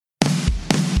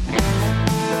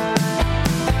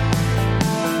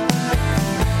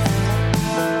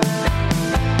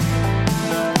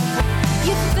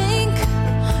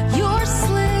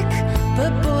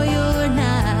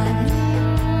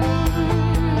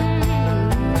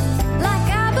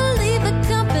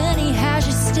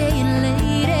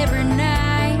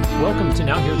Welcome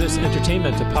to Now Hear This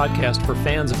Entertainment, a podcast for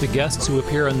fans of the guests who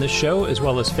appear on this show, as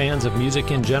well as fans of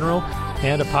music in general,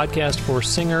 and a podcast for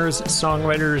singers,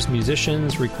 songwriters,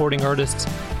 musicians, recording artists,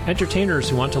 entertainers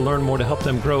who want to learn more to help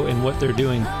them grow in what they're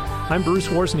doing. I'm Bruce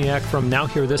Wozniak from Now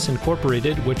Hear This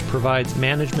Incorporated, which provides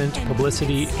management,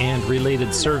 publicity, and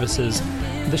related services.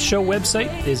 The show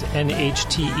website is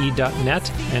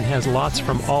NHTE.net and has lots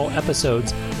from all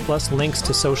episodes, plus links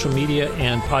to social media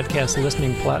and podcast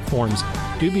listening platforms.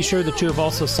 Do be sure that you have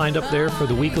also signed up there for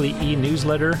the weekly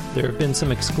e-newsletter. There have been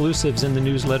some exclusives in the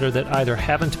newsletter that either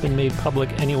haven't been made public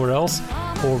anywhere else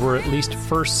or were at least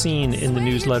first seen in the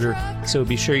newsletter, so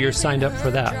be sure you're signed up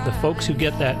for that. The folks who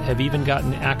get that have even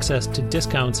gotten access to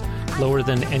discounts lower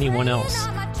than anyone else.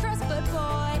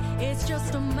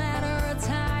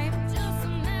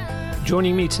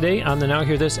 Joining me today on the Now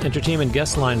Hear This Entertainment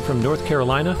guest line from North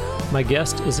Carolina, my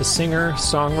guest is a singer,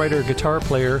 songwriter, guitar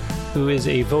player who is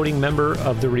a voting member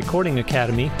of the Recording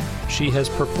Academy. She has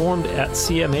performed at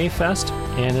CMA Fest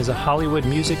and is a Hollywood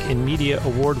Music and Media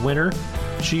Award winner.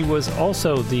 She was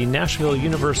also the Nashville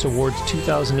Universe Awards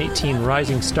 2018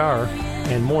 Rising Star,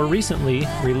 and more recently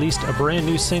released a brand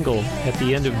new single at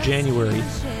the end of January.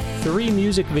 3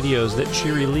 music videos that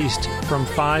she released from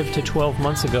 5 to 12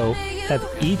 months ago have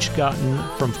each gotten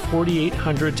from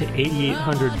 4,800 to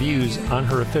 8,800 views on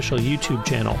her official YouTube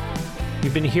channel.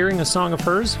 You've been hearing a song of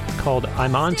hers called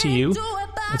I'm On To You.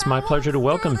 It's my pleasure to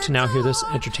welcome to Now Hear This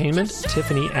Entertainment,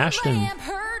 Tiffany Ashton.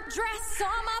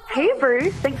 Hey,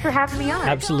 Bruce. Thanks for having me on.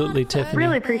 Absolutely, Tiffany.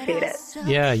 Really appreciate it.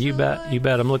 Yeah, you bet. You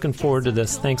bet. I'm looking forward to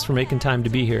this. Thanks for making time to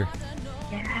be here.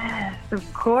 Yes,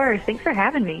 of course. Thanks for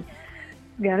having me.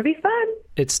 It's gotta be fun.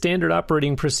 It's standard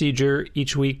operating procedure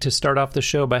each week to start off the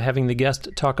show by having the guest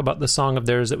talk about the song of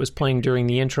theirs that was playing during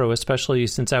the intro, especially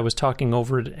since I was talking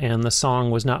over it and the song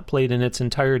was not played in its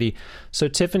entirety. So,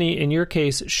 Tiffany, in your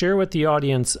case, share with the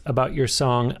audience about your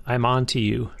song, I'm On To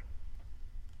You.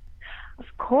 Of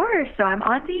course. So I'm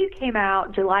On To You came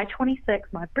out July 26th,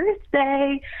 my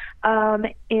birthday,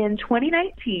 in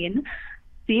 2019.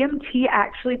 CMT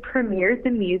actually premiered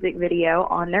the music video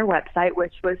on their website,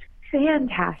 which was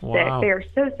fantastic. Wow. They are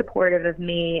so supportive of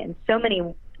me and so many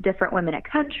different women at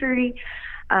country.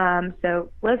 So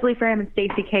Leslie Fram and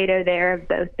Stacey Cato there have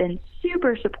both been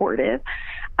super supportive.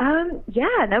 But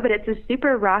it's a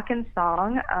super rockin'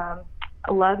 song.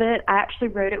 I love it. I actually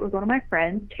wrote it with one of my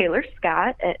friends, Taylor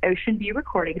Scott, at Ocean View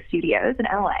Recording Studios in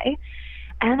LA.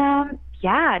 And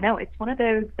it's one of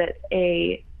those that's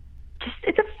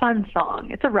it's a fun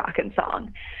song. It's a rockin'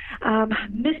 song.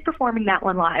 Miss performing that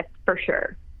one live for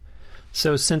sure.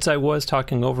 So since I was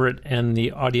talking over it and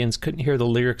the audience couldn't hear the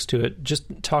lyrics to it, just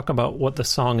talk about what the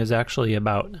song is actually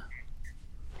about.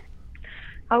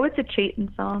 Oh, it's a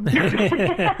cheating song. It's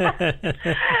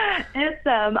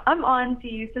I'm On To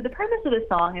You. So the premise of the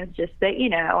song is just that,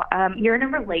 you're in a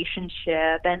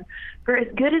relationship, and for as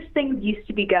good as things used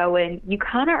to be going, you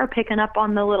kind of are picking up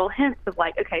on the little hints of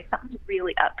like, okay, something's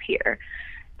really up here.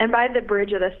 And by the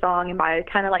bridge of the song and by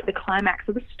kind of like the climax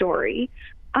of the story,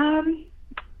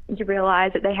 you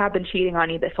realize that they have been cheating on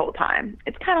you this whole time.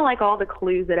 It's kind of like all the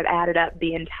clues that have added up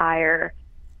the entire,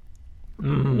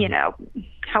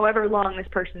 however long this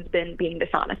person's been being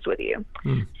dishonest with you.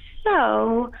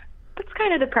 So that's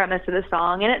kind of the premise of the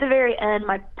song. And at the very end,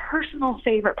 my personal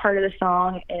favorite part of the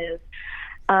song is,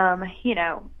 I'm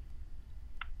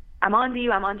on to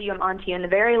you, I'm on to you, I'm on to you. And the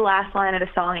very last line of the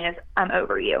song is, I'm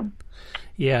over you.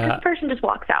 Yeah. The person just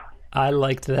walks out. I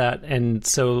liked that. And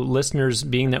so listeners,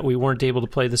 being that we weren't able to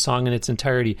play the song in its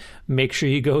entirety, make sure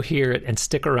you go hear it and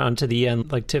stick around to the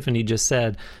end, like Tiffany just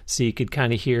said, so you could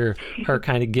kind of hear her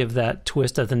kind of give that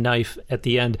twist of the knife at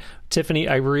the end. Tiffany,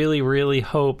 I really, really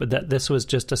hope that this was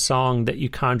just a song that you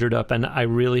conjured up, and I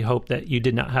really hope that you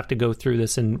did not have to go through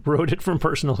this and wrote it from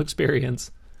personal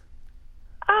experience.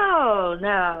 Oh,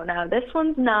 no. This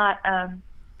one's not...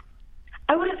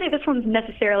 I wouldn't say this one's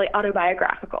necessarily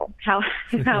autobiographical. How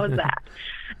is that?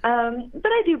 But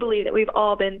I do believe that we've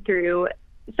all been through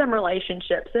some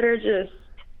relationships that are just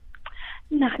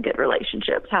not good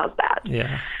relationships. How's that?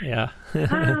 Yeah.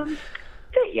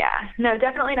 No,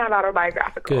 definitely not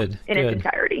autobiographical its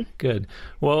entirety. Good.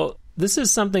 Well, this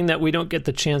is something that we don't get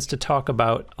the chance to talk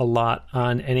about a lot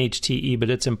on NHTE, but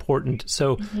it's important.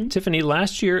 So, Tiffany,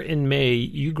 last year in May,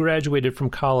 you graduated from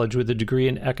college with a degree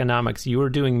in economics. You were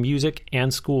doing music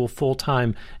and school full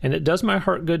time, and it does my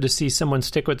heart good to see someone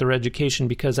stick with their education,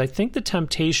 because I think the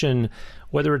temptation,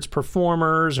 whether it's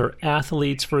performers or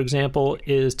athletes, for example,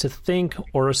 is to think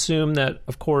or assume that,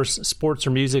 of course, sports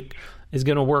or music is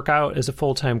going to work out as a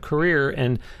full-time career.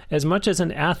 And as much as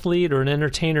an athlete or an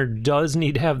entertainer does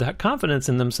need to have that confidence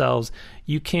in themselves,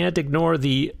 you can't ignore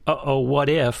the what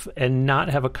if and not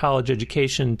have a college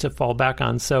education to fall back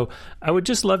on. So I would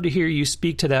just love to hear you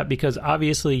speak to that, because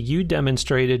obviously you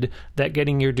demonstrated that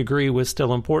getting your degree was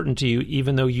still important to you,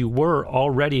 even though you were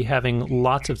already having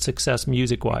lots of success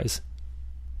music-wise.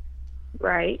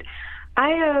 Right.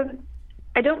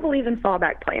 I don't believe in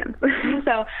fallback plans.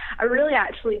 So I really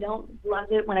actually don't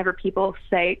love it whenever people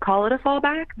call it a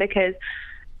fallback, because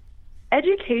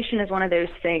education is one of those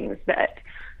things that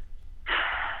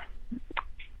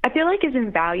I feel like is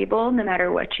invaluable no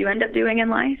matter what you end up doing in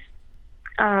life.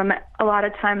 A lot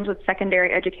of times with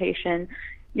secondary education,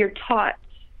 you're taught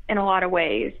in a lot of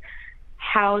ways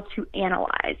how to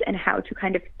analyze and how to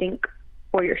kind of think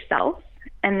for yourself.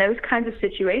 And those kinds of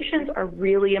situations are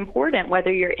really important,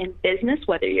 whether you're in business,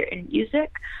 whether you're in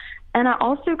music. And I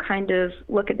also kind of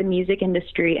look at the music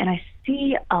industry and I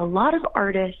see a lot of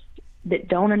artists that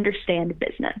don't understand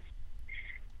business.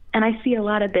 And I see a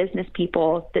lot of business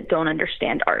people that don't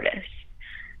understand artists.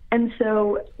 And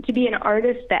so to be an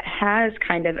artist that has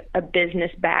kind of a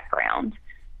business background,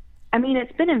 I mean,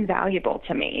 it's been invaluable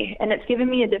to me, and it's given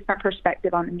me a different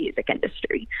perspective on the music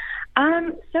industry.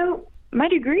 So my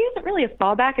degree isn't really a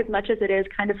fallback as much as it is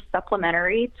kind of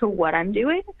supplementary to what I'm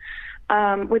doing.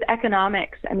 With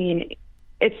economics, I mean,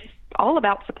 it's all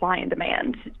about supply and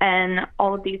demand and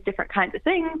all of these different kinds of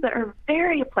things that are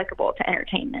very applicable to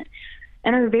entertainment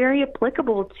and are very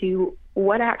applicable to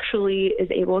what actually is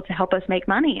able to help us make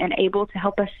money and able to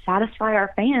help us satisfy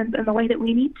our fans in the way that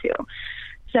we need to.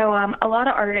 So a lot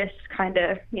of artists kind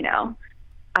of,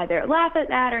 either laugh at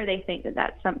that or they think that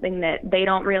that's something that they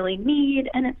don't really need.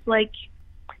 And it's like,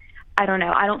 I don't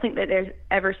know. I don't think that there's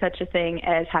ever such a thing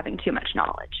as having too much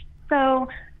knowledge. So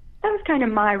that was kind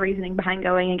of my reasoning behind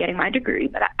going and getting my degree.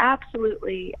 But I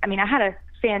had a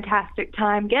fantastic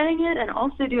time getting it and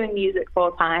also doing music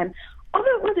full time,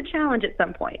 although it was a challenge at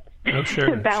some point. Oh,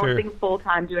 sure. Balancing full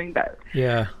time doing both.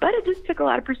 Yeah. But it just took a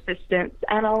lot of persistence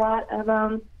and a lot of,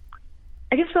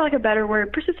 I guess for like a better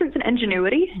word, persistence and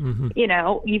ingenuity.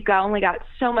 Mm-hmm. You've only got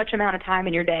so much amount of time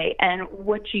in your day, and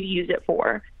what you use it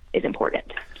for is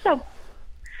important. So.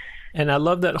 And I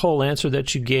love that whole answer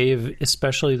that you gave,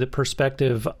 especially the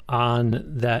perspective on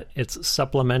that it's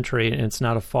supplementary and it's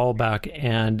not a fallback.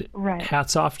 And right.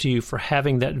 Hats off to you for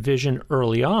having that vision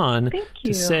early on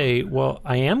to say, well,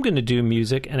 I am going to do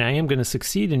music and I am going to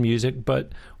succeed in music,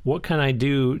 but what can I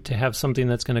do to have something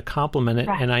that's going to complement it?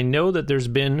 Right. And I know that there's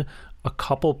been a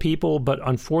couple people, but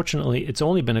unfortunately, it's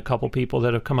only been a couple people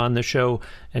that have come on the show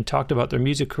and talked about their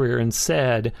music career and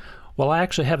said, well, I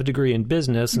actually have a degree in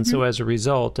business, and so as a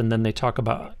result, and then they talk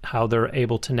about how they're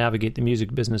able to navigate the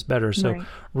music business better. So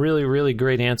really, really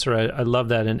great answer. I love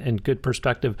that and good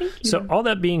perspective. So all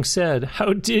that being said,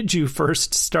 how did you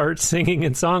first start singing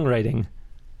and songwriting?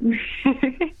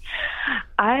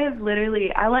 I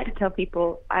like to tell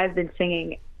people I've been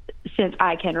singing since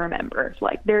I can remember.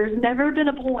 Like, there's never been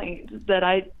a point that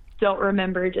I don't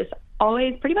remember just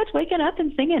always pretty much waking up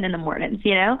and singing in the mornings,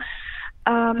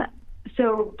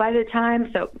 So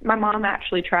my mom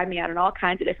actually tried me out on all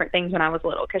kinds of different things when I was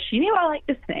little because she knew I liked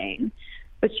to sing.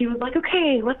 But she was like,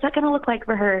 okay, what's that going to look like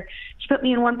for her? She put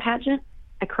me in one pageant.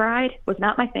 I cried. Was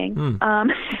not my thing.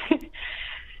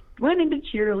 Went into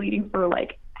cheerleading for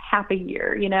like half a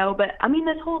year, But,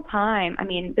 this whole time,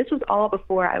 this was all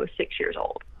before I was 6 years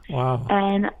old. Wow.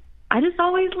 And I just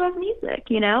always loved music,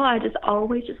 I just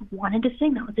always just wanted to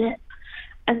sing. That was it.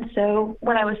 And so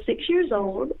when I was 6 years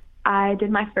old, I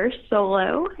did my first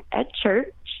solo at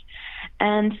church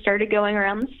and started going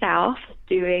around the South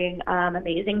doing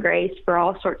Amazing Grace for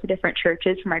all sorts of different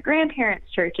churches, for my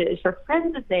grandparents' churches, for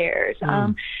friends of theirs. So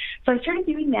I started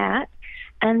doing that.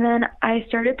 And then I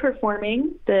started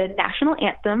performing the national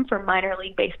anthem for minor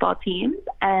league baseball teams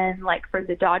and like for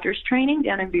the Dodgers training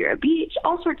down in Vero Beach,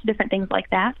 all sorts of different things like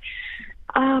that.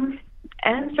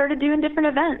 And started doing different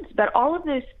events, but all of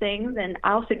those things, and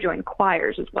I also joined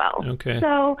choirs as well. Okay.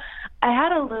 So I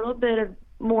had a little bit of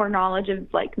more knowledge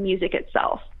of like music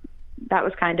itself. That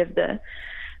was kind of the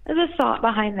thought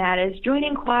behind that, is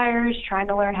joining choirs, trying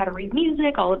to learn how to read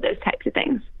music, all of those types of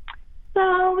things.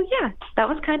 So yeah, that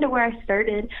was kind of where I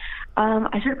started.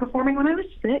 I started performing when I was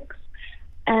 6,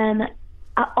 and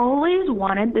I always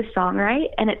wanted to songwrite,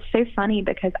 and it's so funny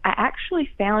because I actually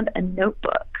found a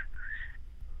notebook.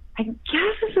 I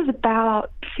guess this was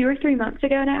about 2 or 3 months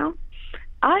ago now.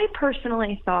 I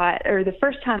personally thought, or the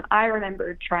first time I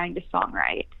remembered trying to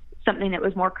songwrite something that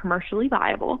was more commercially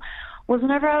viable, was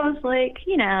whenever I was like,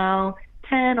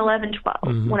 10, 11,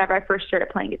 12, whenever I first started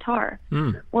playing guitar.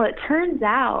 Well, it turns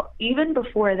out, even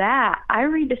before that, I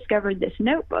rediscovered this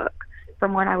notebook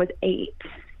from when I was 8.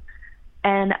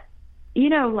 And, you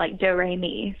know, like Do, Re,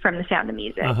 Mi from The Sound of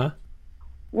Music.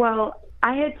 Well,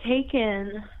 I had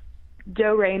taken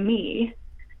Do, Re, Mi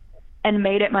and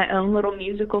made it my own little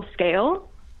musical scale,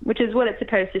 which is what it's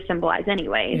supposed to symbolize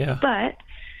anyways. Yeah. But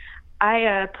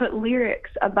I put lyrics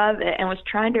above it and was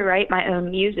trying to write my own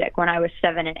music when I was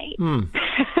 7 and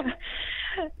 8.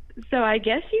 So I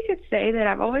guess you could say that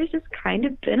I've always just kind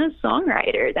of been a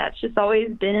songwriter. That's just always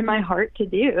been in my heart to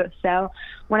do. So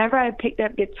whenever I picked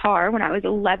up guitar when I was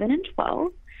 11 and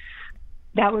 12,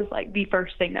 that was like the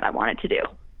first thing that I wanted to do.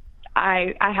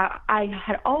 I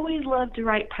had always loved to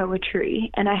write poetry,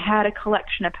 and I had a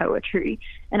collection of poetry,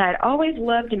 and I'd always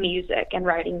loved music and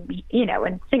writing, you know,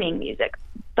 and singing music.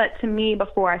 But to me,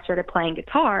 before I started playing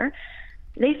guitar,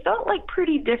 they felt like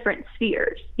pretty different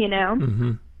spheres, you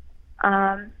know?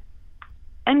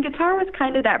 And guitar was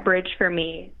kind of that bridge for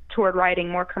me toward writing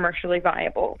more commercially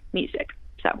viable music.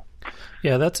 So,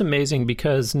 yeah, that's amazing,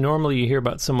 because normally you hear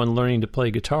about someone learning to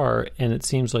play guitar, and it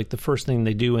seems like the first thing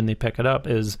they do when they pick it up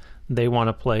is they want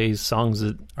to play songs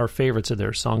that are favorites of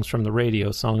theirs, songs from the radio,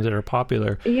 songs that are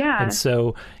popular. Yeah. And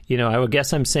so, you know, I would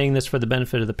guess I'm saying this for the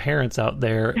benefit of the parents out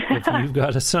there. If you've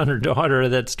got a son or daughter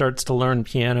that starts to learn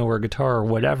piano or guitar or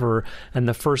whatever, and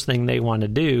the first thing they want to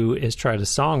do is try to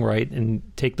songwrite and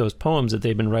take those poems that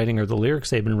they've been writing or the lyrics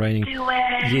they've been writing,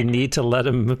 you need to let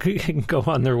them go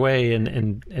on their way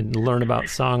and learn about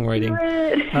songwriting.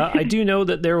 I do know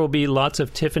that there will be lots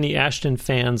of Tiffany Ashton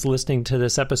fans listening to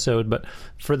this episode, but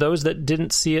for those that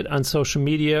didn't see it on social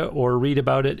media or read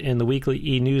about it in the weekly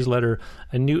e-newsletter,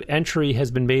 a new entry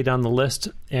has been made on the list,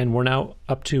 and we're now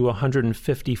up to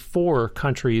 154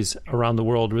 countries around the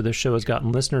world where this show has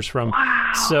gotten listeners from.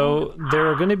 Wow. So there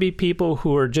are going to be people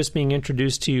who are just being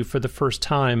introduced to you for the first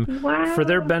time. Wow. For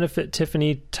their benefit,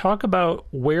 Tiffany, talk about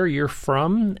where you're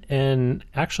from and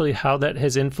actually how that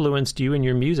has influenced you and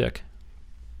your music.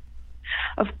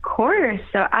 Of course.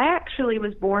 So I actually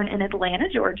was born in Atlanta,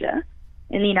 Georgia,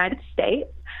 in the United States,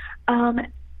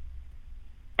 and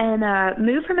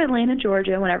moved from Atlanta,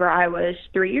 Georgia, whenever I was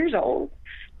 3 years old,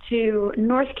 to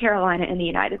North Carolina in the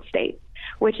United States,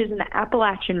 which is in the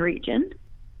Appalachian region.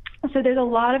 So there's a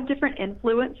lot of different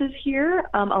influences here.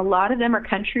 A lot of them are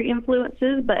country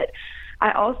influences, but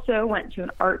I also went to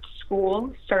an art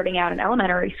school starting out in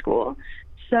elementary school.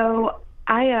 So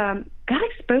I got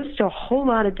exposed to a whole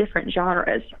lot of different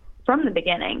genres from the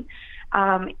beginning.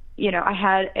 You know, I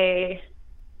had a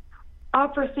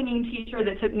opera singing teacher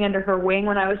that took me under her wing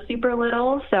when I was super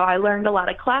little, so I learned a lot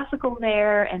of classical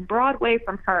there and Broadway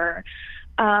from her.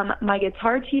 My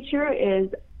guitar teacher is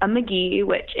a McGee,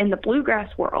 which in the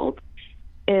bluegrass world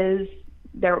is,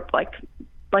 they're like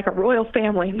a royal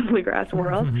family in the bluegrass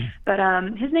world. But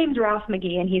his name's Ralph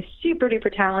McGee, and he's super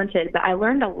duper talented, but I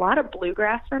learned a lot of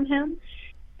bluegrass from him.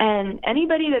 And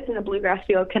anybody that's in the bluegrass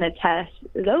field can attest,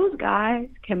 those guys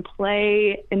can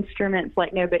play instruments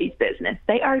like nobody's business.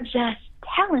 They are just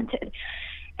talented.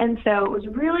 And so I was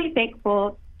really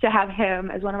thankful to have him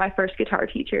as one of my first guitar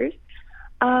teachers.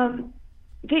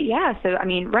 But yeah, so I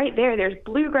mean, right there's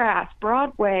bluegrass,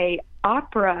 Broadway,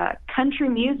 opera, country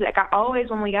music. I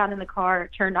always, when we got in the car,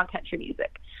 turned on country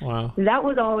music. Wow. That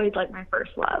was always like my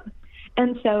first love.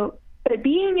 And so, but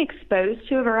being exposed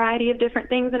to a variety of different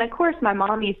things, and of course my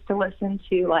mom used to listen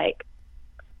to like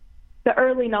the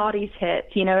early noughties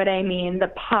hits, you know what I mean? The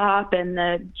pop and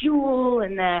the Jewel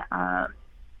and the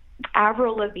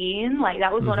Avril Lavigne. Like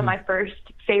that was one of my first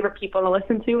favorite people to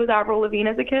listen to was Avril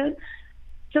Lavigne as a kid.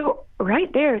 So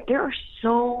right there are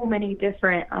so many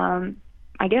different,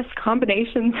 I guess,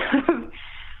 combinations of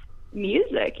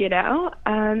music, you know?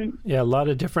 Yeah, a lot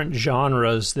of different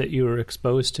genres that you were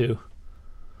exposed to.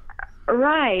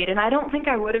 Right, and I don't think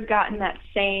I would have gotten that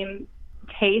same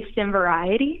taste and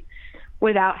variety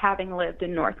without having lived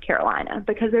in North Carolina,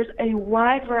 because there's a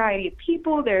wide variety of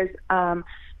people. There's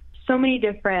so many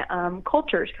different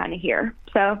cultures kind of here.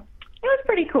 So it was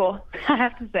pretty cool, I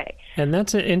have to say. And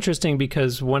that's interesting,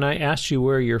 because when I asked you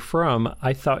where you're from,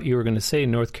 I thought you were going to say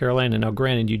North Carolina. Now,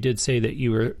 granted, you did say that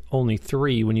you were only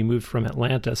 3 when you moved from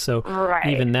Atlanta. So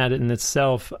even that in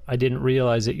itself, I didn't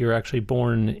realize that you're actually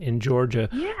born in Georgia.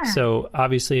 Yeah. So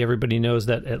obviously everybody knows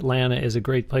that Atlanta is a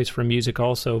great place for music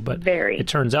also. But it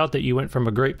turns out that you went from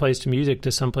a great place to music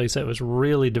to someplace that was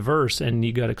really diverse, and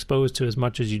you got exposed to as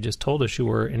much as you just told us you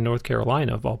were in North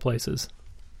Carolina, of all places.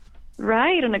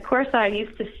 Right, and of course I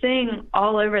used to sing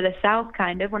all over the South,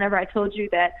 kind of. Whenever I told you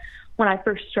that when I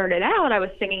first started out, I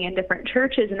was singing in different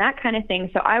churches and that kind of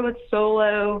thing. So I would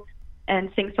solo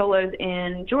and sing solos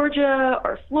in Georgia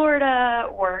or Florida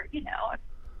or,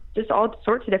 just all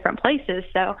sorts of different places.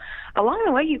 So along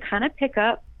the way, you kind of pick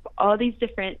up all these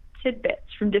different tidbits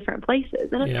from different places.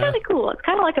 And it's kind of cool. It's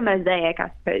kind of like a mosaic,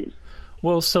 I suppose.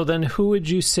 Well, so then who would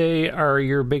you say are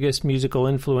your biggest musical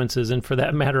influences? And for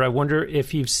that matter, I wonder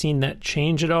if you've seen that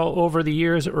change at all over the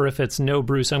years, or if it's no,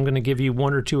 Bruce, I'm going to give you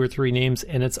one or two or three names,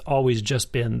 and it's always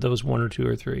just been those one or two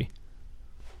or three.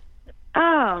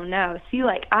 Oh, no. See,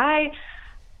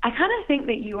 I kind of think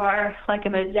that you are like a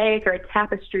mosaic or a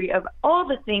tapestry of all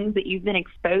the things that you've been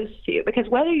exposed to, because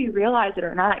whether you realize it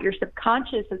or not, your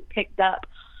subconscious has picked up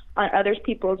on other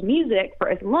people's music for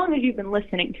as long as you've been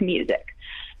listening to music.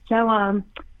 So,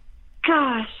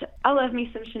 gosh, I love me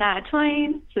some Shania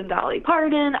Twain, some Dolly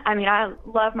Parton. I mean, I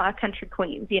love my country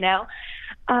queens, but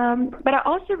I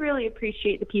also really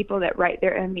appreciate the people that write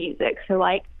their own music. So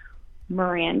like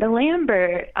Miranda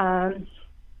Lambert,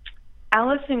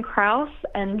 Alison Krauss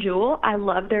and Jewel, I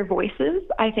love their voices.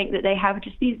 I think that they have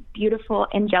just these beautiful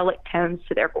angelic tones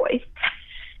to their voice.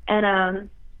 And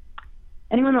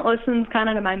anyone that listens kind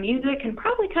of to my music can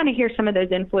probably kind of hear some of those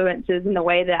influences in the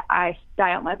way that I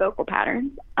style my vocal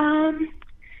patterns.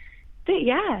 But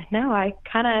yeah, no, I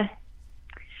kind of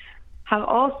have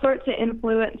all sorts of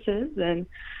influences, and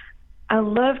I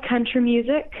love country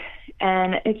music.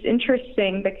 And it's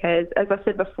interesting because, as I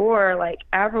said before, like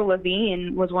Avril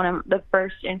Lavigne was one of the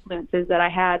first influences that I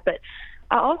had. But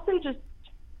I also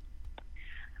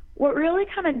what really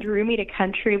kind of drew me to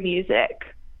country music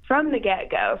from the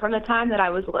get-go, from the time that I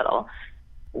was little,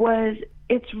 was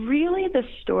it's really the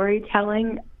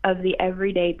storytelling of the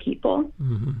everyday people.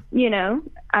 Mm-hmm.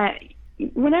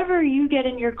 Whenever you get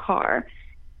in your car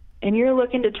and you're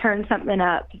looking to turn something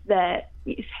up that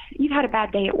you've had a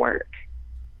bad day at work,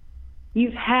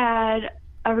 you've had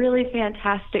a really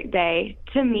fantastic day.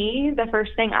 To me, the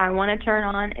first thing I want to turn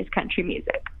on is country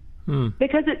music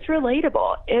because it's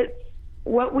relatable. It's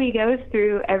what we go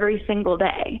through every single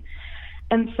day.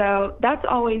 And so that's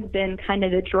always been kind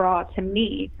of the draw to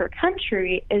me for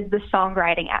country, is the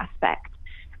songwriting aspect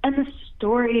and the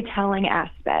storytelling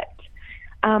aspect.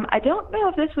 I don't know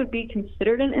if this would be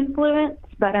considered an influence,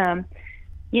 but,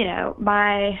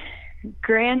 my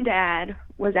granddad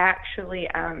was actually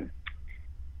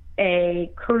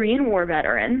a Korean War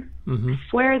veteran. Mm-hmm. I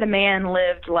swear the man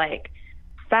lived like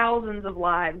thousands of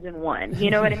lives in one. You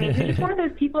know what I mean? He's one of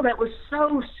those people that was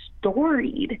so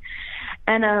storied.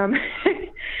 And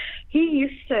he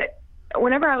used to,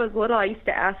 whenever I was little, I used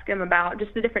to ask him about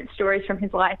just the different stories from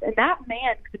his life. And that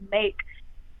man could make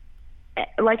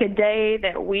like a day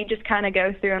that we just kind of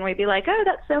go through and we'd be like, oh,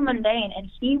 that's so mundane. And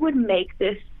he would make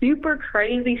this super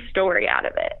crazy story out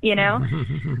of it,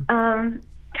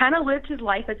 kind of lived his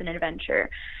life as an adventure.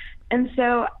 And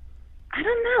so, I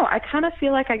don't know, I kind of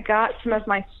feel like I got some of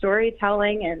my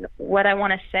storytelling and what I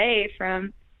want to say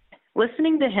from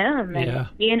listening to him and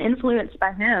being influenced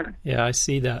by him. Yeah, I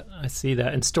see that.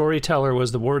 And storyteller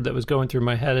was the word that was going through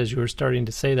my head as you were starting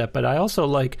to say that. But I also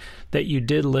like that you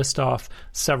did list off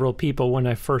several people when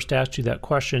I first asked you that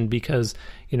question, because,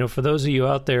 for those of you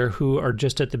out there who are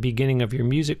just at the beginning of your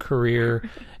music career,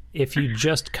 if you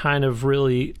just kind of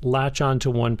really latch on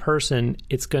to one person,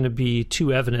 it's going to be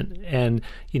too evident. And,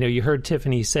 you heard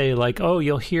Tiffany say like, oh,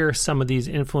 you'll hear some of these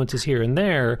influences here and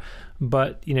there,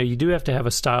 but, you do have to have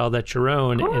a style that's your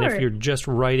own. And if you're just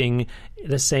writing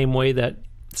the same way that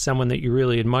someone that you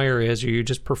really admire is, or you're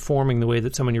just performing the way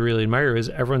that someone you really admire is,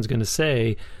 everyone's going to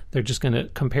say, they're just going to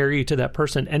compare you to that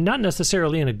person, and not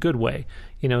necessarily in a good way,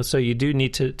 so you do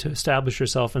need to establish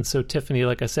yourself. And so, Tiffany,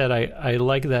 like I said, I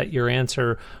like that your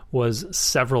answer was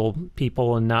several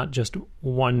people and not just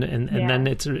one. And then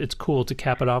it's cool to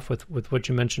cap it off with what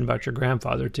you mentioned about your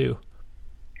grandfather too.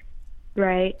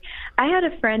 Right. I had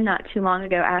a friend not too long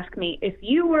ago ask me, if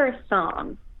you were a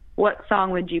song, what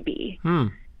song would you be?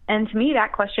 And to me,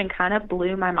 that question kind of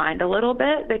blew my mind a little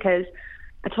bit, because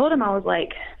I told him, I was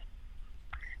like,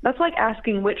 that's like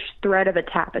asking which thread of a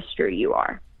tapestry you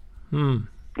are.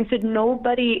 I said,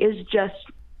 nobody is just,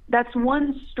 that's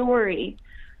one story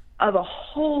of a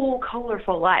whole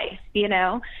colorful life,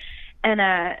 And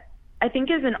I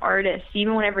think as an artist,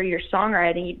 even whenever you're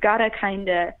songwriting, you've got to kind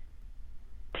of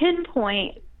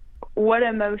pinpoint what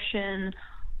emotion,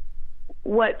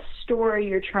 what story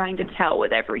you're trying to tell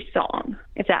with every song,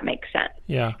 if that makes sense.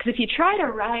 Yeah. Because if you try to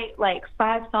write like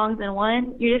 5 songs in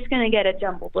one, you're just going to get a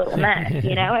jumbled little mess,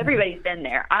 Everybody's been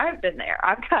there. I've been there.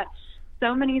 I've got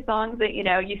so many songs that,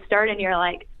 you start and you're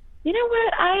like, you know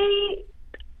what,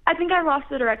 I think I lost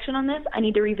the direction on this. I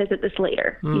need to revisit this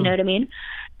later. You know what I mean?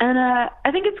 And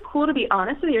I think it's cool to be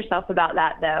honest with yourself about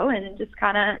that, though, and just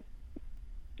kind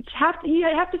of you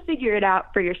have to figure it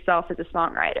out for yourself as a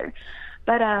songwriter.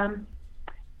 But I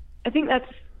think that's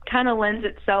kind of lends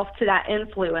itself to that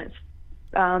influence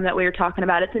that we were talking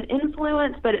about. It's an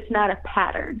influence, but it's not a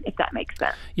pattern, if that makes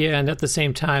sense. Yeah, and at the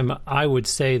same time, I would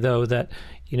say, though, that,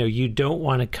 you don't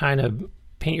want to kind of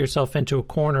paint yourself into a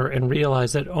corner and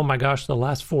realize that, oh my gosh, the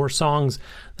last 4 songs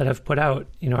that I've put out,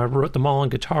 I wrote them all on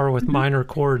guitar with minor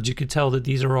chords. You could tell that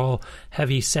these are all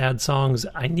heavy, sad songs.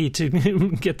 I need to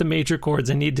get the major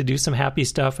chords. I need to do some happy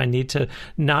stuff. I need to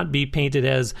not be painted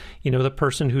as, the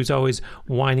person who's always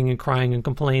whining and crying and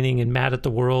complaining and mad at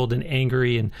the world and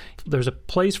angry. And there's a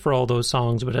place for all those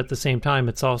songs, but at the same time,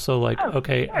 it's also like,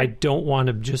 okay, I don't want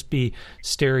to just be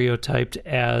stereotyped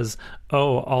as,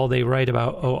 all they write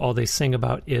about, all they sing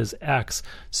about is X.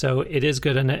 So it is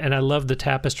good. And I love the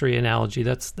tapestry analogy.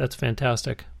 That's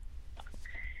fantastic.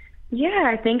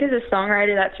 Yeah, I think as a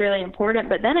songwriter, that's really important.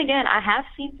 But then again, I have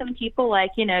seen some people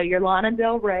like, your Lana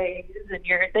Del Rey's and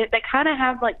they kind of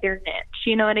have like their niche,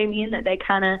 you know what I mean? That they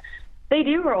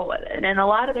do roll with it. And a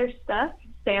lot of their stuff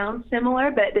sounds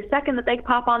similar, but the second that they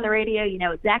pop on the radio, you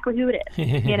know exactly who it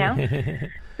is,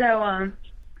 So,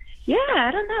 yeah, I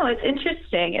don't know. It's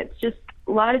interesting. It's just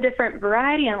a lot of different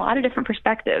variety and a lot of different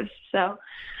perspectives. So,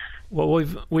 well,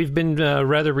 we've been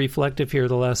rather reflective here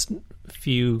the last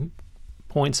few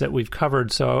points that we've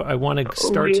covered. So I want to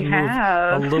start to move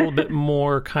a little bit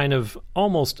more kind of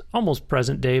almost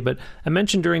present day. But I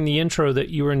mentioned during the intro that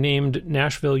you were named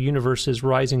Nashville Universe's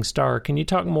Rising Star. Can you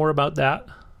talk more about that?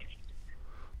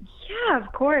 Yeah,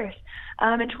 of course.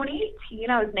 In 2018,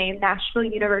 I was named Nashville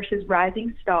Universe's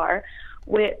Rising Star,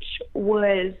 which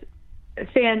was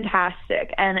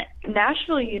fantastic. And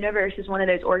Nashville Universe is one of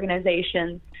those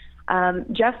organizations.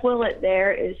 Jeff Willett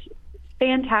there is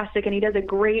fantastic, and he does a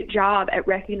great job at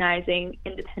recognizing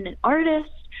independent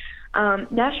artists.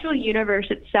 Nashville Universe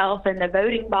itself and the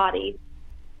voting body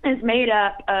is made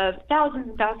up of thousands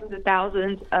and thousands and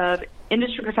thousands of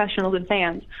industry professionals and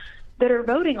fans that are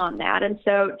voting on that. And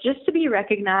so just to be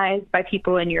recognized by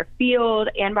people in your field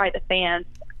and by the fans,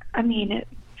 I mean,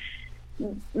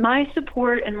 my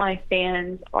support and my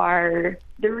fans are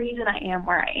the reason I am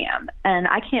where I am. And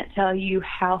I can't tell you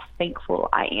how thankful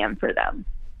I am for them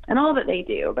and all that they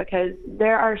do, because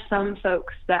there are some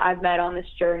folks that I've met on this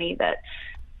journey that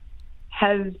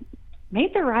have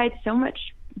made the ride so much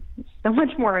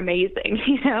more amazing,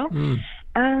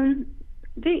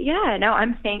 But yeah, no,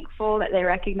 I'm thankful that they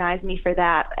recognize me for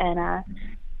that. And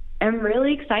I'm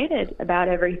really excited about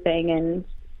everything and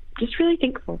just really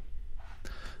thankful.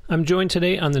 I'm joined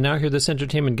today on the Now Hear This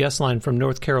Entertainment guest line from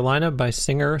North Carolina by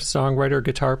singer, songwriter,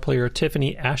 guitar player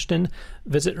Tiffany Ashton.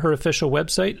 Visit her official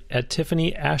website at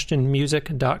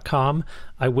tiffanyashtonmusic.com.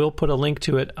 I will put a link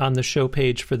to it on the show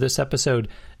page for this episode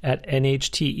at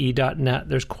NHTE.net.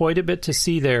 There's quite a bit to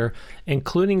see there,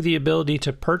 including the ability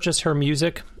to purchase her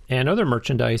music and other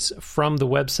merchandise from the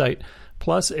website.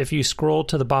 Plus, if you scroll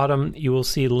to the bottom, you will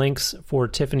see links for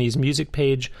Tiffany's music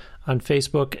page on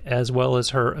Facebook, as well as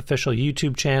her official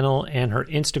YouTube channel and her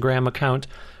Instagram account.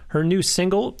 Her new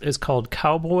single is called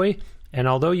Cowboy, and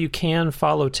although you can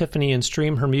follow Tiffany and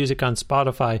stream her music on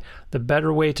Spotify, the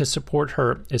better way to support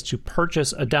her is to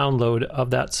purchase a download of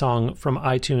that song from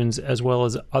iTunes, as well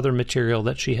as other material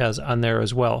that she has on there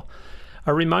as well.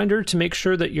 A reminder to make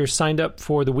sure that you're signed up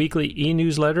for the weekly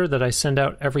e-newsletter that I send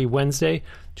out every Wednesday.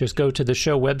 Just go to the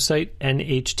show website,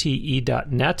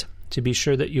 nhte.net, to be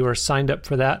sure that you are signed up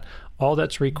for that. All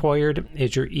that's required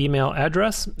is your email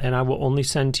address, and I will only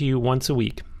send to you once a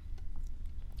week.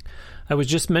 I was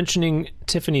just mentioning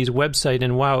Tiffany's website,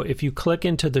 and wow, if you click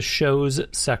into the shows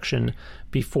section,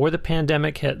 before the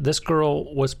pandemic hit, this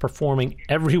girl was performing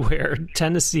everywhere.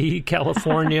 Tennessee,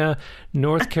 California,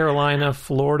 North Carolina,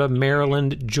 Florida,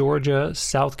 Maryland, Georgia,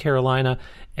 South Carolina,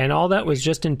 and all that was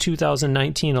just in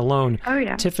 2019 alone. Oh,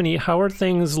 yeah. Tiffany, how are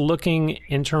things looking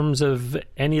in terms of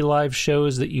any live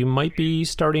shows that you might be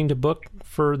starting to book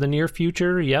for the near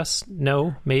future? Yes?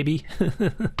 No? Maybe?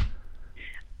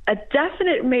 A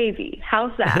definite maybe.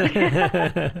 How's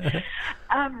that?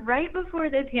 Right before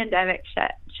the pandemic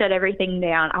shut everything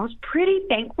down, I was pretty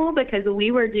thankful because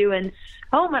we were doing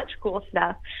so much cool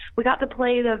stuff. We got to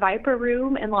play the Viper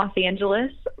Room in Los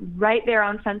Angeles, right there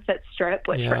on Sunset Strip,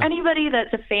 which for anybody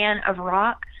that's a fan of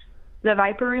rock, the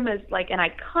Viper Room is like an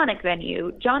iconic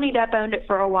venue. Johnny Depp owned it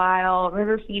for a while.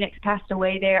 River Phoenix passed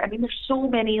away there. I mean, there's so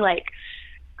many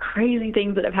crazy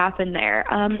things that have happened there.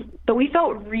 But we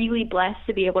felt really blessed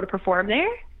to be able to perform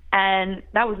there, and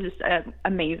that was just an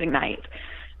amazing night.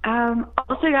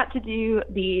 Also got to do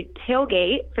the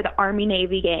tailgate for the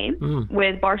Army-Navy game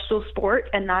with Barstool Sports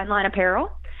and Nine Line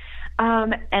Apparel.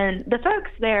 And the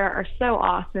folks there are so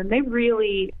awesome. They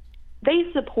really they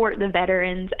support the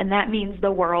veterans, and that means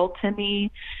the world to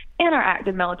me, and our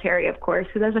active military, of course.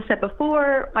 Because as I said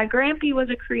before, my grandpa was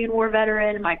a Korean War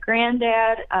veteran. My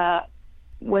granddad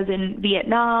was in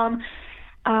Vietnam.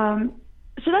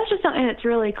 So that's just something that's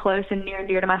really close and near and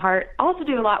dear to my heart. I also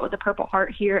do a lot with the Purple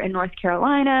Heart here in North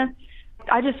Carolina.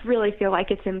 I just really feel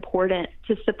like it's important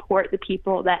to support the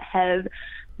people that have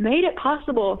made it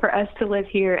possible for us to live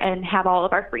here and have all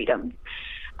of our freedoms.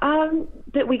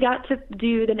 That we got to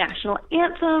do the national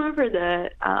anthem for the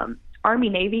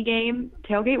Army-Navy game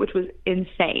tailgate, which was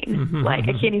insane. Like,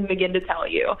 I can't even begin to tell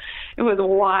you. It was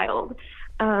wild.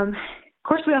 Of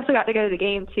course, we also got to go to the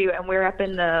game, too, and we were up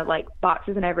in the, like,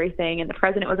 boxes and everything, and the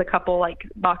president was a couple, like,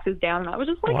 boxes down, and I was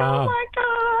just like, wow. Oh, my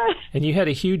God. And you had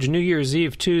a huge New Year's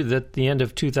Eve, too, at the end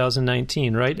of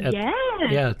 2019, right?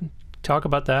 Yeah. Talk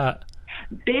about that.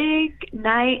 Big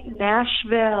night,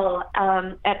 Nashville,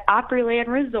 at Opryland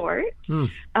Resort.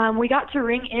 We got to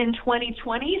ring in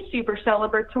 2020, super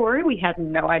celebratory. We had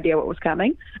no idea what was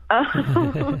coming.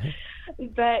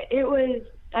 But it was,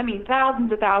 I mean,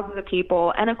 thousands and thousands of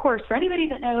people. And, of course, for anybody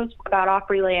that knows about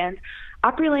Opryland,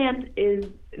 Opryland is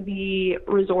the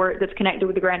resort that's connected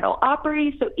with the Grand Ole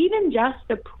Opry. So even just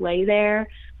to play there,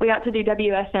 we got to do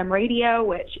WSM Radio,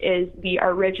 which is the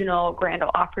original Grand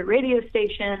Ole Opry radio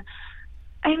station.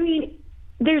 I mean,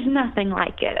 there's nothing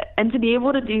like it. And to be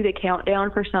able to do the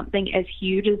countdown for something as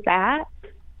huge as that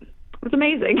was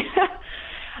amazing.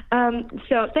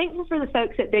 So thankful for the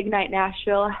folks at Big Night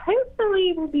Nashville.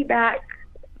 Hopefully we'll be back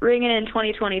ringing in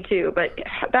 2022, but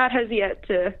that has yet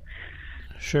to,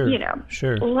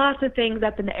 lots of things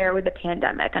up in the air with the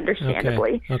pandemic,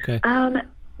 understandably. Okay.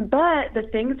 But the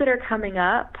things that are coming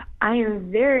up, I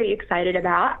am very excited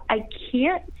about. I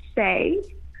can't say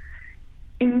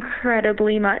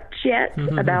incredibly much yet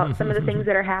about some of the things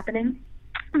that are happening,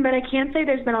 but I can say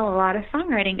there's been a lot of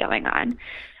songwriting going on.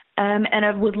 And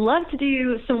I would love to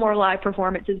do some more live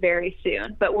performances very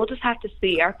soon, but we'll just have to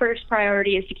see. Our first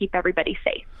priority is to keep everybody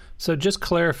safe. So just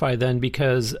clarify then,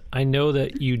 because I know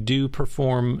that you do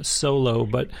perform solo,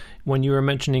 but when you were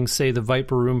mentioning, say, the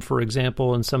Viper Room, for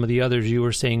example, and some of the others, you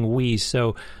were saying we.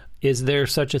 So is there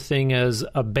such a thing as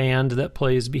a band that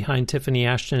plays behind Tiffany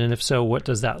Ashton? And if so, what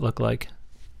does that look like?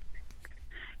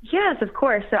 Yes, of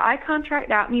course. So I contract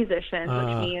out musicians,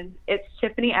 which means it's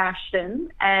Tiffany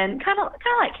Ashton, and kind of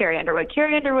like Carrie Underwood.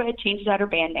 Carrie Underwood changes out her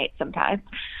band mates sometimes.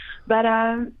 But,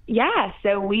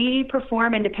 so we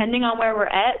perform, and depending on where we're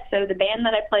at, so the band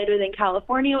that I played with in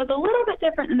California was a little bit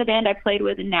different than the band I played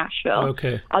with in Nashville.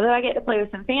 Okay. Although I get to play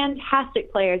with some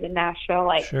fantastic players in Nashville,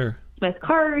 like Smith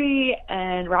Curry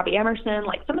and Robbie Emerson.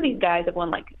 Like, some of these guys have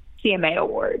won, like, CMA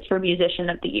Awards for Musician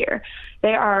of the Year.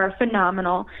 They are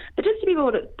phenomenal. But just to be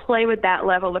able to play with that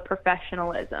level of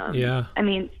professionalism, I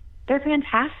mean, they're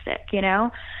fantastic, you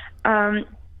know?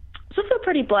 So I feel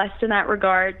pretty blessed in that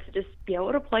regard to just be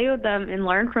able to play with them and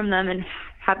learn from them and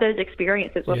have those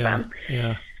experiences with them.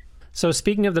 Yeah. So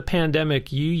speaking of the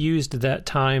pandemic, you used that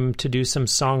time to do some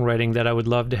songwriting that I would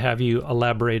love to have you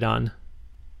elaborate on.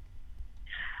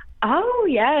 Oh,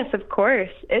 yes, of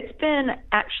course. It's been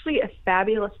actually a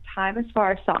fabulous time as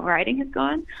far as songwriting has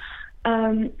gone.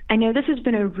 I know this has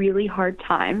been a really hard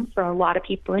time for a lot of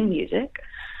people in music,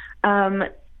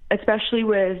 especially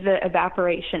with the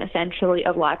evaporation, essentially,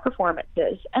 of live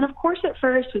performances. And, of course, at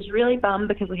first was really bummed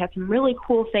because we had some really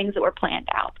cool things that were planned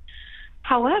out.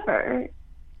 However,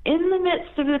 in the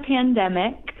midst of the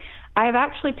pandemic, I've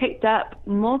actually picked up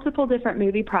multiple different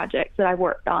movie projects that I've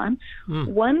worked on.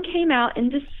 One came out in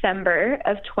December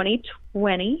of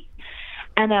 2020,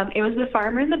 and it was The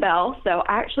Farmer and the Belle. So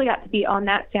I actually got to be on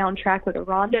that soundtrack with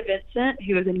Rhonda Vincent,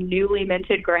 who is a newly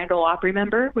minted Grand Ole Opry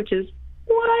member, which is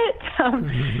what?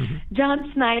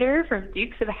 John Snyder from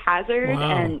Dukes of Hazzard,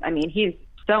 and I mean, he's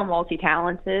so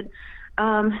multi-talented.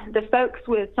 The folks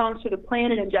with Songs for the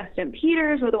Planet and Justin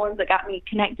Peters were the ones that got me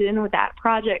connected in with that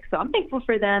project. So I'm thankful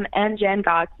for them, and Jen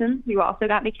Godson, who also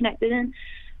got me connected in.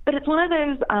 But it's one of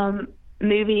those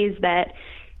movies that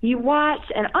you watch,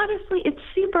 and honestly, it's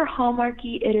super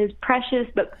hallmarky. It is precious.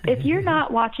 But if you're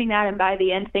not watching that and by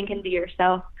the end thinking to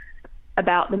yourself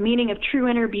about the meaning of true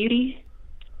inner beauty,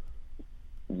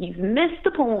 you've missed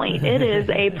the point. It is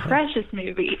a precious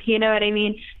movie. You know what I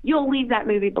mean? You'll leave that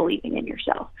movie believing in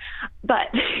yourself. But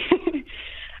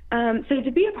so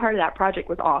to be a part of that project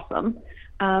was awesome.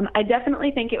 I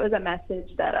definitely think it was a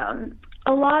message that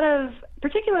a lot of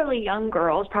particularly young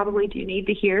girls probably do need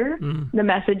to hear, the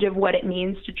message of what it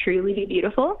means to truly be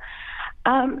beautiful.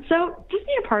 So just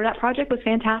being a part of that project was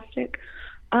fantastic.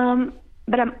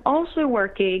 But I'm also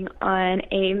working on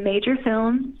a major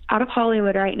film out of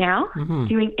Hollywood right now,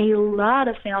 doing a lot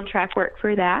of soundtrack work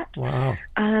for that. Wow.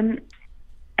 And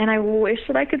and I wish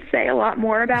that I could say a lot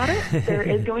more about it. There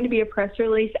is going to be a press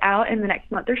release out in the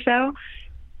next month or so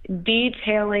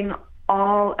detailing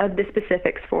all of the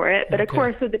specifics for it. But of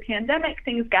course, with the pandemic,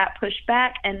 things got pushed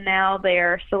back, and now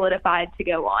they're solidified to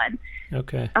go on.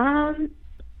 Okay.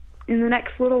 In the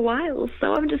next little while.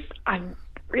 So I'm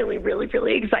really, really,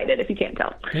 really excited, if you can't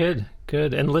tell.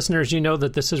 Good. And listeners, you know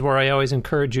that this is where I always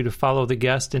encourage you to follow the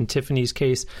guest, in Tiffany's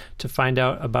case, to find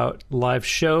out about live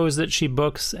shows that she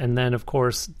books, and then, of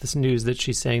course, this news that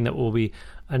she's saying that will be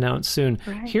announced soon.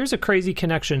 Right. Here's a crazy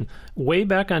connection. Way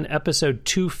back on episode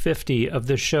 250 of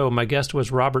this show, my guest was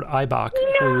Robert Eibach,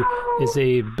 who is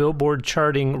a Billboard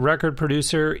charting record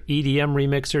producer, EDM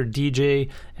remixer, DJ,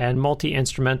 and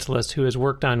multi-instrumentalist who has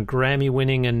worked on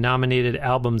Grammy-winning and nominated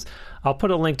albums. I'll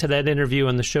put a link to that interview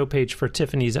on the show page for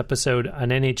Tiffany's episode on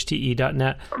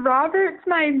NHTE.net. Robert's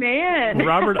my man.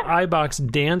 Robert Eibach's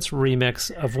dance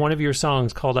remix of one of your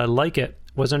songs called I Like It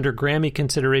was under Grammy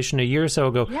consideration a year or so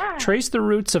ago. Yeah. Trace the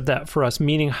roots of that for us,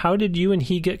 meaning how did you and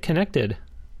he get connected?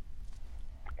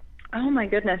 Oh, my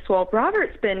goodness. Well,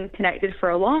 Robert's been connected for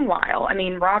a long while. I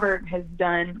mean, Robert has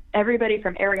done everybody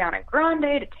from Ariana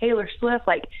Grande to Taylor Swift.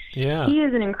 He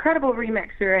is an incredible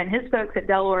remixer, and his folks at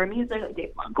Delaware Music, like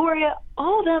David Longoria,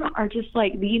 all of them are just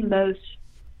the most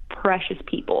precious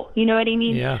people. You know what I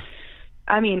mean? Yeah.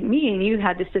 I mean, me and you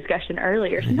had this discussion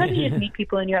earlier. Sometimes you just meet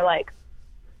people and you're like,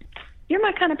 you're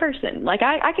my kind of person.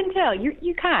 I can tell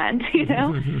you kind, you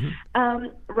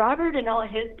know. Robert and all of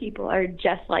his people are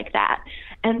just like that.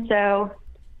 And so,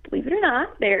 believe it or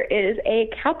not, there is a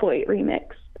Cowboy remix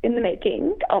in the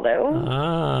making,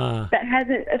 although that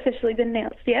hasn't officially been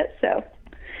announced yet. So,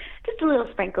 just a little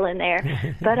sprinkle in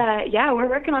there. But we're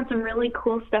working on some really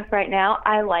cool stuff right now.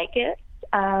 I Like It.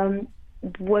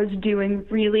 Was doing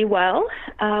really well.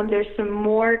 There's some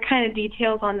more kind of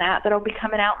details on that'll be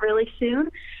coming out really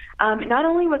soon. Not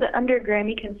only was it under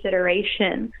Grammy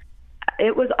consideration,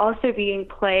 it was also being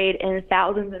played in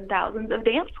thousands and thousands of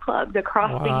dance clubs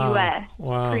across the U.S.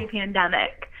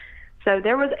 Pre-pandemic. So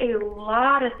there was a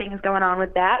lot of things going on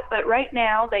with that. But right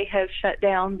now they have shut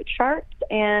down the charts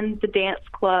and the dance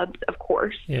clubs, of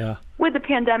course, with the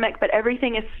pandemic. But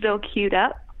everything is still queued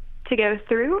up to go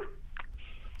through.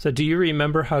 So do you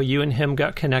remember how you and him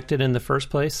got connected in the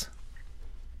first place?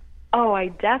 Oh, I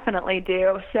definitely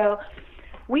do. So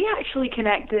we actually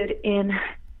connected in,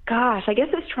 I guess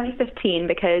it's 2015,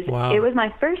 because it was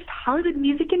my first Hollywood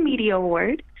Music and Media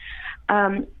Award.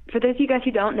 For those of you guys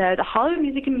who don't know, the Hollywood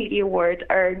Music and Media Awards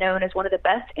are known as one of the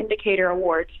best indicator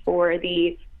awards for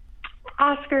the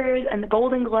Oscars and the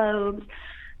Golden Globes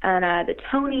and the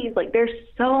Tonys. There's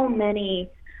so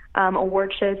many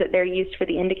award shows that they're used for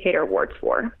the indicator awards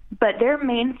for. But their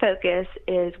main focus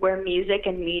is where music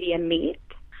and media meet.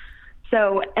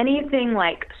 So anything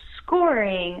like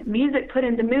scoring, music put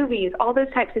into movies, all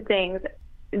those types of things,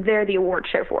 they're the award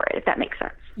show for it, if that makes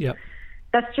sense. Yep.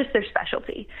 That's just their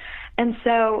specialty. And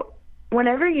so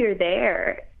whenever you're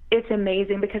there, it's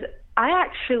amazing because I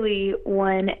actually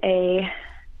won a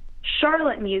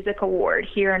Charlotte Music Award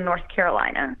here in North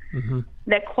Carolina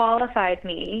that qualified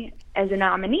me as a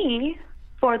nominee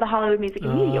for the Hollywood Music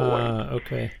and Media Awards.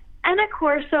 Okay. And of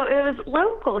course, so it was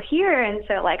local here, and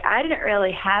so I didn't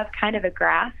really have kind of a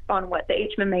grasp on what the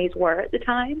HMAs were at the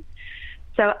time.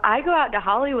 So I go out to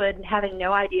Hollywood having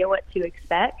no idea what to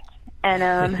expect,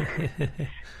 and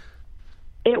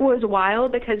it was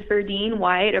wild because Verdine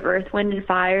White of Earth, Wind and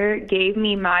Fire gave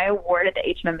me my award at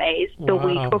the HMAs the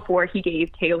week before he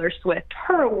gave Taylor Swift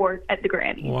her award at the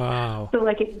Grammys. Wow. So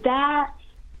if that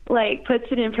puts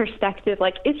it in perspective,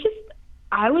 it's just,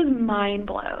 I was mind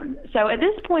blown. So at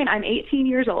this point, I'm 18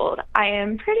 years old. I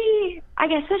am pretty, I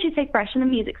guess I should say, fresh in the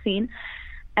music scene.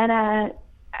 And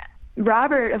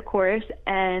Robert, of course,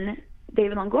 and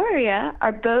David Longoria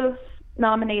are both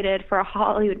nominated for a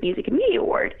Hollywood Music and Media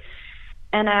Award.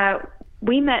 And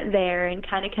we met there and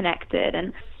kind of connected.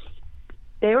 And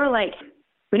they were like,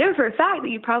 we know for a fact that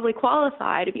you probably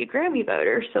qualify to be a Grammy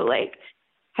voter. So,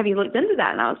 have you looked into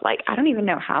that? And I was like, I don't even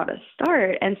know how to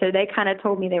start. And so they kind of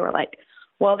told me, they were like,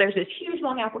 well, there's this huge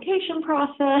long application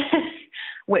process,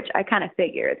 which I kind of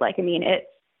figured.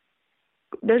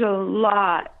 There's a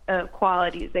lot of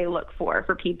qualities they look for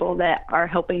people that are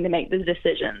helping to make the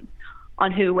decisions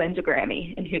on who wins a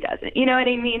Grammy and who doesn't. You know what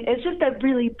I mean? It's just a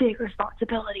really big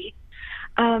responsibility.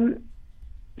 So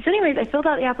anyways, I filled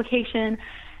out the application,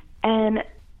 and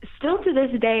still to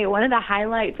this day, one of the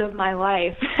highlights of my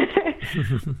life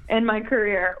and my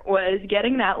career was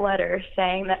getting that letter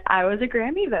saying that I was a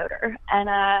Grammy voter, and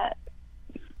that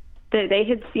they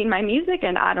had seen my music,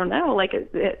 and I don't know,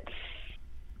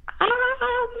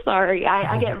 I'm sorry.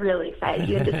 I get really excited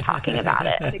even just talking about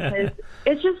it, because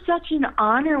it's just such an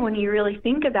honor when you really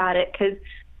think about it, because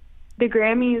the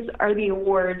Grammys are the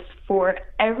awards for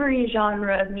every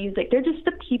genre of music. They're just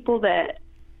the people that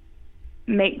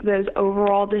make those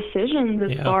overall decisions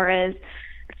as far as,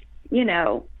 you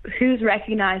know, who's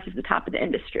recognized as the top of the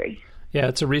industry. Yeah,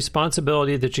 it's a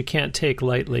responsibility that you can't take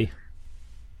lightly.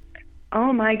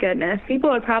 Oh my goodness. People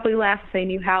would probably laugh if they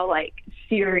knew how, like,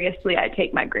 seriously I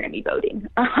take my Grammy voting.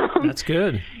 That's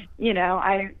good. You know,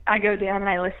 I go down and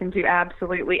I listen to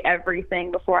absolutely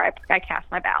everything before I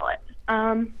cast my ballot.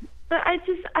 But I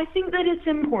think that it's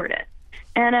important.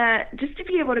 And just to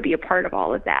be able to be a part of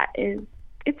all of that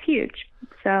it's huge.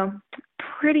 So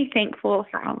pretty thankful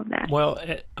for all of that. Well,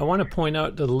 I want to point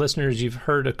out to the listeners, you've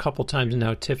heard a couple times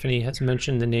now, Tiffany has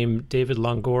mentioned the name David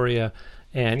Longoria,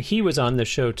 and he was on the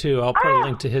show too. I'll put a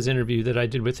link to his interview that I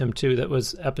did with him too. That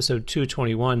was episode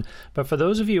 221. But for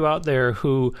those of you out there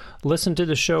who listen to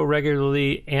the show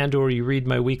regularly and or you read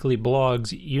my weekly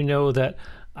blogs, you know that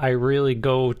I really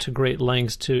go to great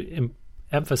lengths to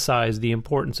emphasize the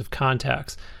importance of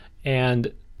contacts.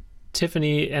 And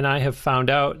Tiffany and I have found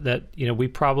out that, you know, we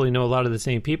probably know a lot of the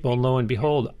same people. And lo and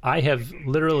behold, I have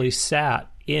literally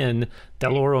sat in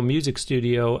Del Oro Music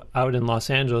Studio out in Los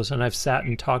Angeles, and I've sat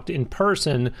and talked in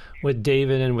person with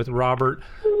David and with Robert.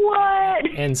 What?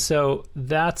 And so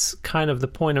that's kind of the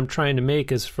point I'm trying to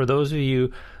make, is for those of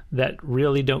you that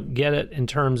really don't get it in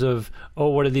terms of, oh,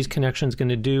 what are these connections going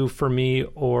to do for me,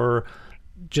 or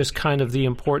just kind of the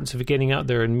importance of getting out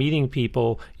there and meeting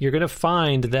people, you're going to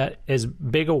find that as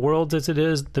big a world as it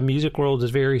is, the music world is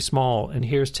very small. And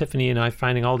here's Tiffany and I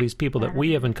finding all these people that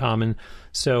we have in common.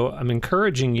 So I'm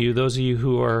encouraging you, those of you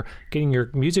who are getting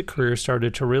your music career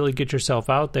started, to really get yourself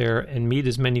out there and meet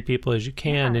as many people as you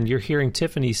can. And you're hearing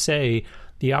Tiffany say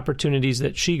the opportunities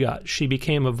that she got. She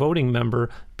became a voting member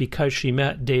because she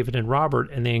met David and Robert,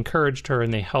 and they encouraged her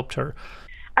and they helped her.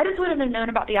 I just wouldn't have known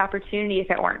about the opportunity if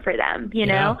it weren't for them, you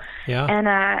know? Yeah. And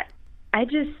I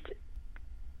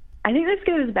think this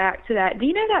goes back to that. Do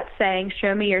you know that saying,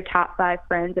 show me your top 5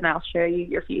 friends and I'll show you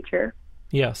your future?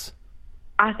 Yes.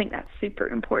 I think that's super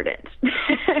important.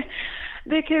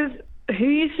 Because who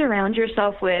you surround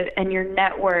yourself with and your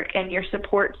network and your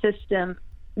support system,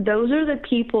 those are the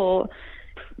people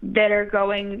that are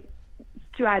going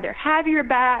to either have your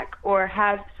back or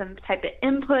have some type of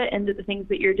input into the things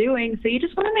that you're doing. So you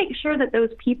just want to make sure that those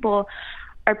people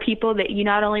are people that you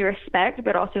not only respect,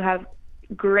 but also have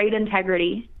great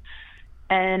integrity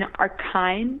and are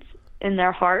kind in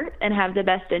their heart and have the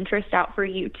best interest out for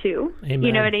you too. Amen.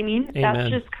 You know what I mean? Amen. That's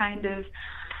just kind of,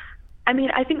 I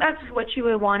mean, I think that's what you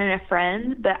would want in a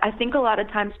friend, but I think a lot of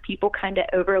times people kind of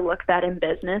overlook that in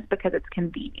business because it's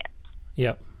convenient.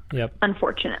 Yep.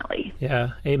 Unfortunately. Yeah.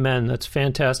 Amen. That's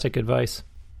fantastic advice.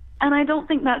 And I don't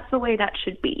think that's the way that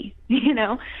should be. You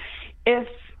know, if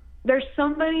there's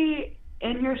somebody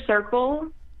in your circle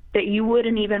that you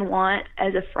wouldn't even want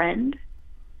as a friend,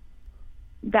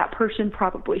 that person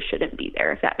probably shouldn't be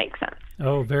there, if that makes sense.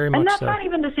 Oh, very much so. And that's not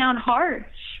even to sound harsh,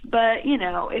 but, you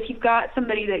know, if you've got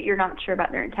somebody that you're not sure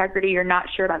about their integrity, you're not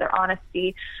sure about their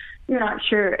honesty, you're not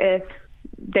sure if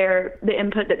the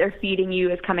input that they're feeding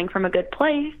you is coming from a good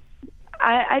place,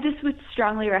 I just would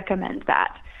strongly recommend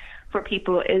that for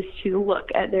people, is to look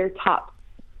at their top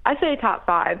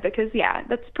 5, because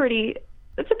that's a pretty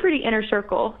inner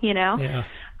circle, you know. Yeah.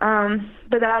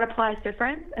 But that applies to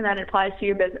friends and that applies to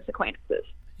your business acquaintances.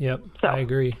 Yep. So. I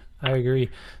agree.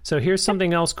 So here's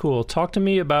something else cool. Talk to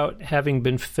me about having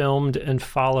been filmed and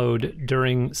followed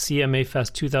during CMA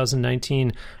Fest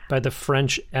 2019 by the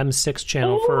French M6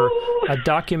 channel for a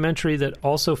documentary that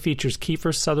also features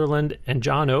Kiefer Sutherland and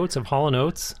John Oates of Hall &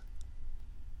 Oates.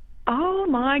 Oh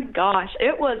my gosh,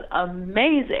 it was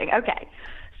amazing. Okay,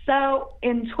 so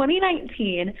in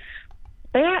 2019,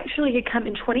 they actually had come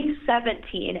in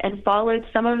 2017 and followed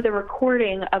some of the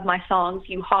recording of my songs,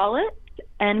 You Haul It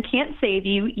and Can't Save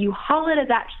You. You Haul It is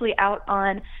actually out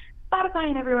on Spotify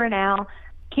and everywhere now.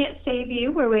 Can't Save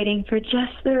You, we're waiting for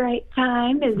just the right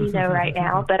time, as you know right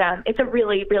now. But it's a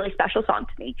really, really special song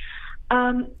to me.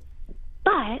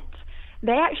 But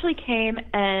they actually came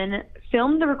and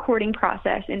filmed the recording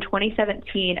process in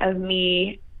 2017 of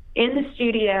me in the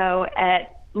studio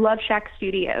at Love Shack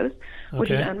Studios, which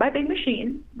is owned by Big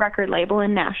Machine record label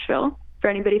in Nashville, for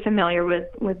anybody familiar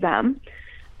with them.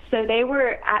 So they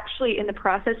were actually in the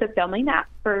process of filming that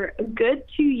for a good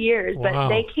 2 years. Wow. But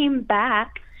they came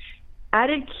back,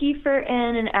 added Kiefer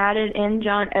in and added in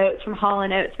John Oates from Hall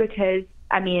 & Oates because,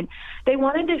 I mean, they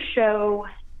wanted to show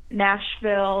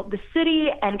Nashville, the city,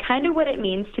 and kind of what it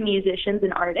means to musicians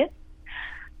and artists.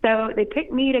 So they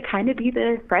picked me to kind of be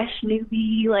the fresh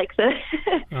newbie, like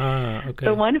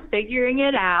the one figuring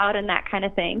it out and that kind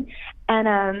of thing.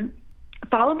 And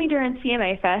follow me during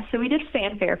CMA Fest. So we did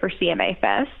fanfare for CMA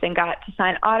Fest and got to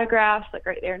sign autographs, like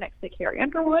right there next to Carrie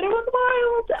Underwood. It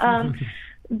was wild.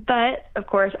 But, of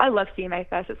course, I love CMA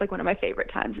Fest. It's like one of my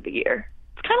favorite times of the year.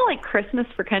 It's kind of like Christmas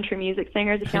for country music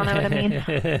singers, if y'all know what I mean.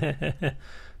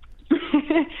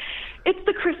 It's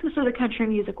the Christmas of the country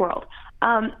music world.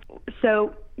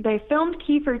 So they filmed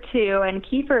Kiefer, too, and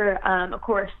Kiefer, of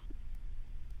course,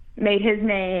 made his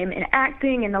name in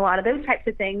acting and a lot of those types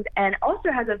of things, and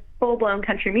also has a full-blown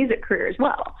country music career as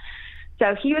well.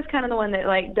 So he was kind of the one that,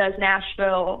 like, does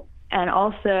Nashville and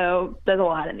also does a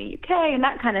lot in the UK and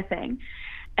that kind of thing.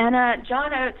 And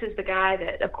John Oates is the guy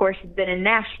that, of course, has been in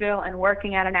Nashville and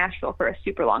working out of Nashville for a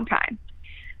super long time.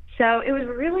 So it was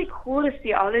really cool to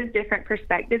see all those different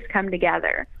perspectives come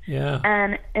together. Yeah.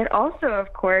 And it also,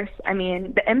 of course, I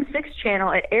mean, the M6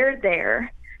 channel, it aired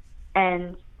there,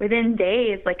 and within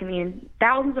days, like, I mean,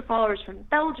 thousands of followers from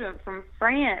Belgium, from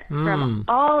France, from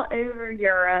all over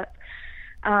Europe,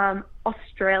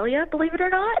 Australia, believe it or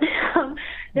not.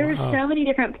 There were so many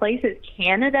different places,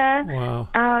 Canada.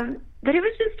 Wow. But it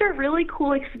was just a really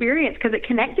cool experience because it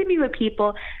connected me with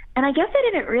people. And I guess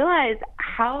I didn't realize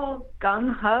how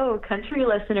gung-ho country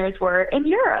listeners were in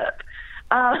Europe.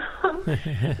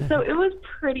 So it was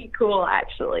pretty cool,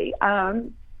 actually.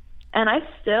 And I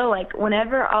still, like,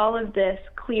 whenever all of this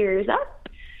clears up,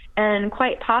 and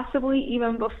quite possibly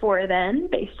even before then,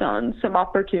 based on some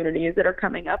opportunities that are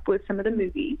coming up with some of the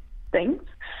movie things,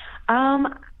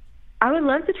 I would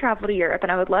love to travel to Europe,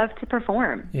 and I would love to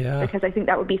perform. Yeah. Because I think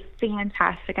that would be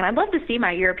fantastic. And I'd love to see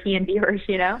my European viewers,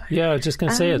 you know? Yeah, I was just going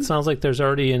to say, it sounds like there's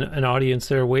already an audience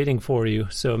there waiting for you,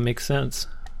 so it makes sense.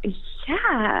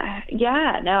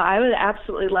 Yeah. No, I would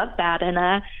absolutely love that. And,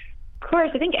 of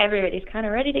course, I think everybody's kind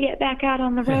of ready to get back out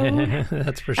on the road.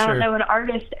 That's for sure. I don't know an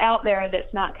artist out there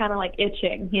that's not kind of like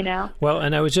itching, you know? Well,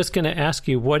 and I was just going to ask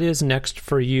you, what is next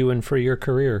for you and for your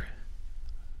career?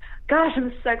 Gosh,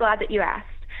 I'm so glad that you asked.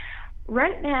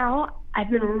 Right now, I've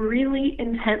been really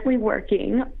intently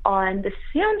working on the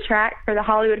soundtrack for the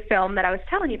Hollywood film that I was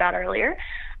telling you about earlier.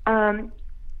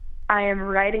 I am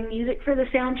writing music for the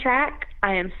soundtrack.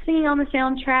 I am singing on the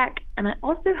soundtrack, and I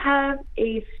also have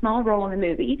a small role in the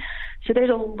movie. So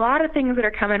there's a lot of things that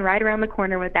are coming right around the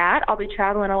corner with that. I'll be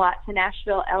traveling a lot to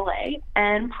Nashville, LA,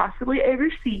 and possibly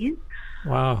overseas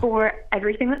for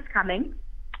everything that's coming.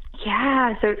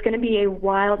 Yeah, so it's going to be a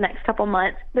wild next couple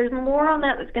months. There's more on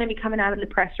that that's going to be coming out in the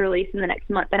press release in the next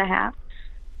month and a half.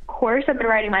 Of course, I've been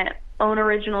writing my own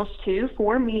originals, too,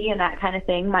 for me and that kind of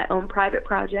thing, my own private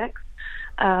projects.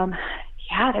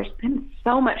 There's been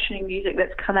so much new music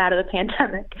that's come out of the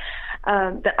pandemic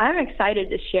that I'm excited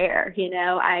to share. You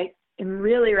know, I am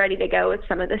really ready to go with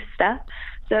some of this stuff.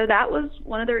 So that was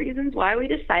one of the reasons why we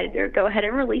decided to go ahead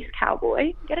and release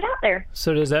Cowboy, get it out there.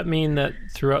 So does that mean that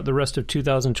throughout the rest of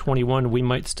 2021, we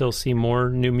might still see more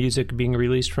new music being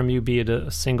released from you, be it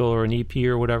a single or an EP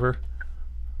or whatever?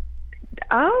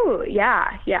 Oh,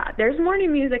 yeah. There's more new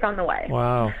music on the way.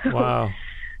 Wow.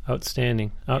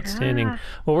 Outstanding. Yeah.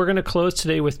 Well, we're going to close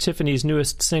today with Tiffany's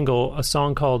newest single, a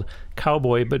song called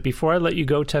Cowboy. But before I let you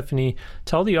go, Tiffany,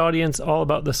 tell the audience all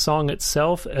about the song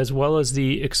itself, as well as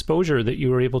the exposure that you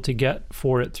were able to get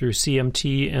for it through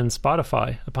CMT and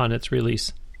Spotify upon its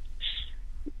release.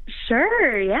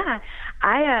 Sure, yeah.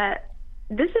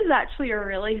 This is actually a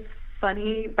really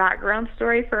funny background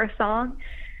story for a song,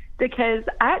 because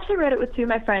I actually wrote it with two of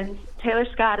my friends, Taylor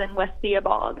Scott and Wes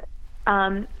Theobald,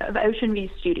 of Ocean View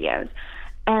Studios.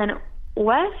 And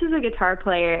Wes is a guitar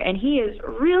player, and he is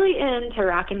really into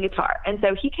rock and guitar. And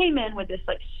so he came in with this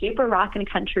like super rock and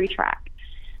country track.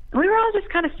 And we were all just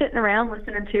kind of sitting around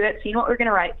listening to it, seeing what we're going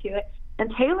to write to it.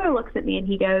 And Taylor looks at me and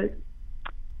he goes,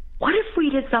 what if we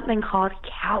did something called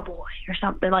Cowboy or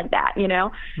something like that, you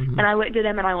know? Mm-hmm. And I looked at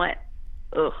him and I went,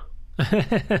 ugh.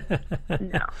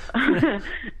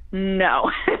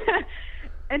 No.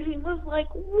 And he was like,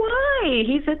 why?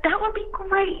 He said, that would be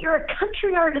great. You're a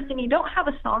country artist and you don't have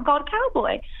a song called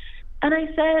Cowboy. And I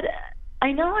said,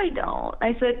 I know I don't.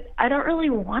 I said, I don't really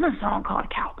want a song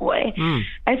called Cowboy.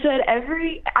 I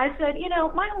said, you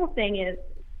know, my whole thing is,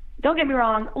 don't get me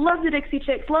wrong, love the Dixie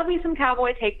Chicks, love me some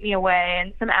Cowboy, Take Me Away,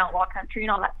 and some outlaw country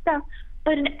and all that stuff.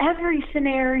 But in every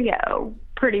scenario,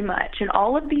 pretty much, in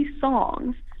all of these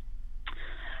songs,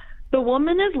 the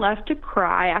woman is left to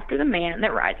cry after the man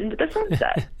that rides into the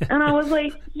sunset. And I was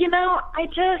like, you know,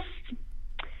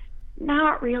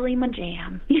 not really my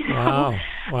jam. You know?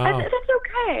 Wow. That's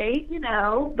okay, you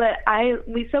know. But then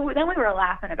we were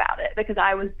laughing about it because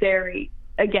I was very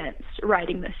against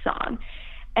writing this song.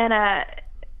 And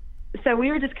so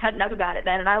we were just cutting up about it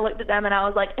then, and I looked at them and I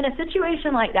was like, in a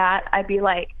situation like that, I'd be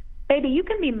like, baby, you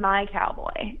can be my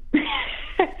cowboy.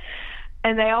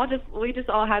 And we just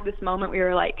all had this moment. We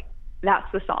were like, that's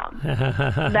the song.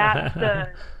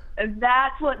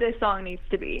 That's what this song needs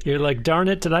to be. You're like, darn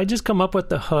it, did I just come up with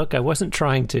the hook? I wasn't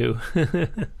trying to.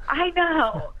 I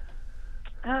know.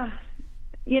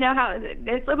 You know how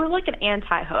it was like an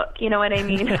anti-hook, you know what I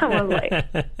mean? I was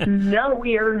like, no,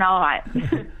 we are not.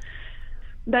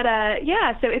 But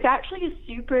yeah, so it's actually a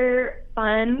super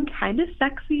fun, kind of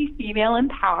sexy, female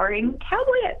empowering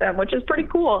cowboy anthem, which is pretty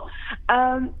cool.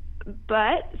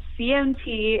 But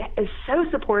CMT is so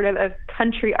supportive of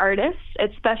country artists,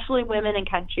 especially women in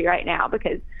country right now,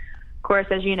 because, of course,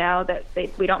 as you know, that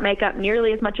we don't make up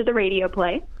nearly as much of the radio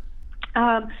play.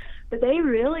 But they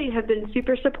really have been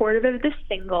super supportive of this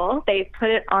single. They put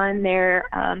it on their,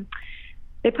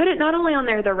 they put it not only on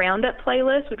the Roundup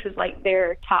playlist, which was like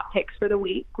their top picks for the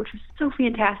week, which was so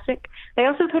fantastic. They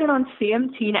also put it on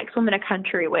CMT Next Woman in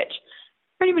Country, which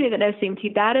for anybody that knows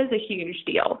CMT, that is a huge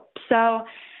deal. So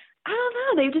I don't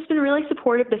know. They've just been really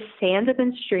supportive. The fans have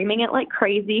been streaming it like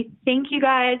crazy. Thank you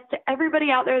guys to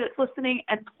everybody out there that's listening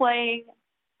and playing.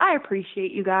 I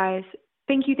appreciate you guys.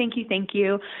 Thank you, thank you, thank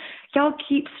you. Y'all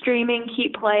keep streaming,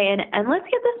 keep playing, and let's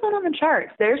get this one on the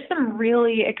charts. There's some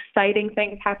really exciting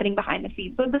things happening behind the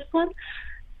scenes with this one.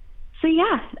 So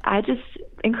yeah, I just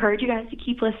encourage you guys to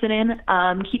keep listening,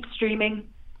 keep streaming,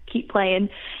 keep playing.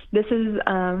 This is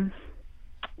going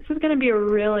to be a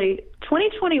really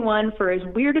 2021, for as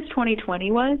weird as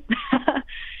 2020 was.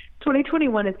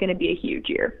 2021 is going to be a huge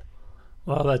year.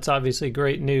 Well, that's obviously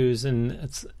great news, and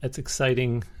it's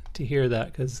exciting to hear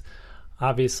that, because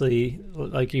obviously,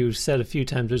 like you said a few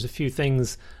times, there's a few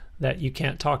things that you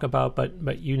can't talk about,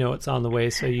 but you know it's on the way,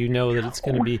 so you know that it's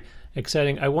going to be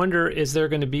exciting. I wonder, is there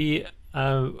going to be,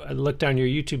 I looked on your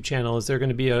YouTube channel, is there going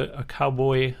to be a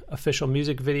cowboy official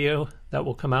music video that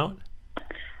will come out?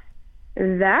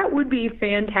 That would be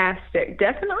fantastic.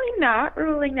 Definitely not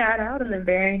ruling that out in the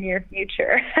very near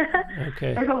future.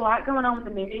 Okay. There's a lot going on with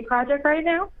the movie project right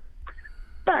now,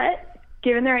 but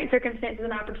given the right circumstances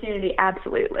and opportunity,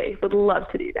 absolutely. Would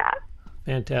love to do that.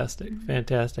 Fantastic.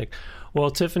 Fantastic. Well,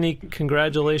 Tiffany,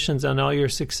 congratulations on all your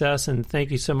success, and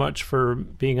thank you so much for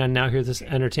being on Now Hear This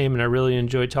Entertainment. I really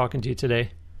enjoyed talking to you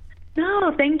today.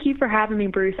 No, thank you for having me,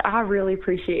 Bruce. I really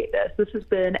appreciate this. This has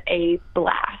been a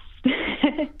blast.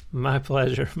 My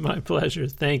pleasure. My pleasure.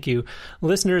 Thank you.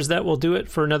 Listeners, that will do it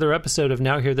for another episode of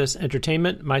Now Hear This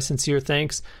Entertainment. My sincere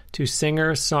thanks to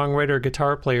singer, songwriter,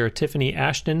 guitar player Tiffany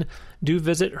Ashton. Do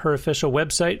visit her official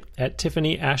website at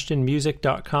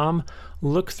tiffanyashtonmusic.com.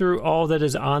 Look through all that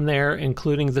is on there,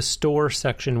 including the store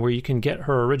section where you can get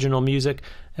her original music,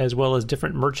 as well as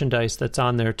different merchandise that's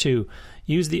on there too.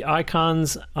 Use the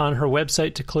icons on her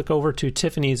website to click over to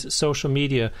Tiffany's social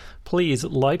media. Please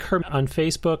like her on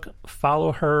Facebook,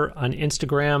 follow her on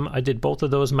Instagram. I did both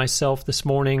of those myself this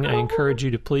morning. I encourage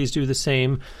you to please do the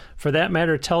same. For that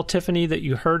matter, tell Tiffany that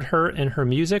you heard her and her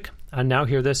music on Now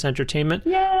Hear This Entertainment.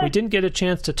 Yay! We didn't get a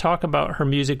chance to talk about her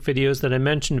music videos that I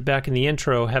mentioned back in the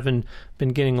intro, having been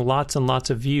getting lots and lots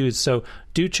of views. So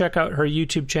do check out her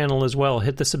YouTube channel as well.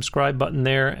 Hit the subscribe button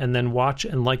there and then watch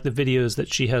and like the videos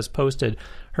that she has posted.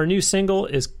 Her new single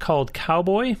is called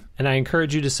Cowboy, and I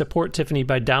encourage you to support Tiffany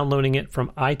by downloading it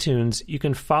from iTunes. You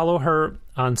can follow her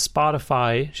on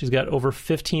Spotify. She's got over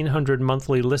 1,500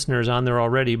 monthly listeners on there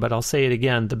already, but I'll say it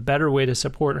again, the better way to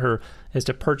support her is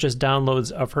to purchase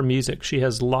downloads of her music. She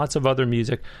has lots of other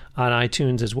music on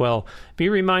iTunes as well. Be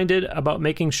reminded about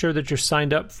making sure that you're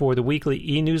signed up for the weekly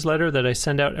e-newsletter that I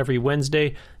send out every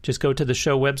Wednesday. Just go to the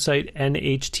show website,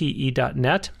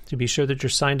 NHTE.net, to be sure that you're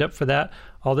signed up for that.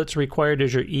 All that's required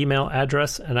is your email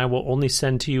address, and I will only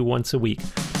send to you once a week.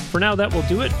 For now, that will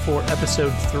do it for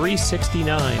episode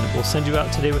 369. We'll send you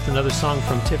out today with another song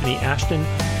from Tiffany Ashton.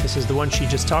 This is the one she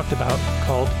just talked about,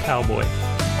 called Cowboy.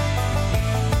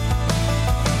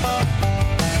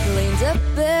 Leans up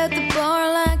at the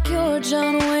bar like you're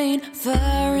John Wayne,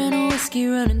 fire and whiskey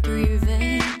running through your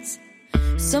veins.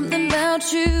 Something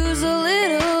about you's a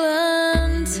little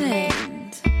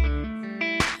untamed,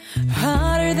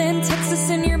 hotter than Texas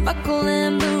in your buckle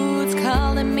and boots,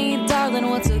 calling me darling,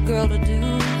 what's a girl to do?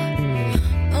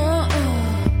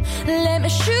 Let me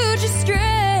shoot you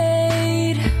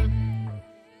straight.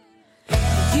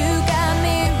 You got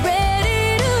me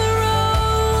ready to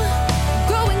roll,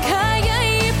 going kaya,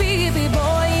 yippee, yippee,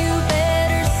 boy, you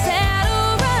better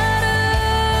saddle right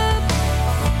up.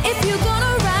 If you're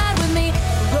gonna ride with me,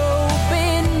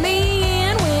 roping me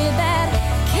in with that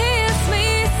kiss me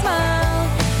smile.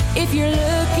 If you're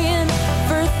looking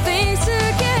for things to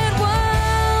get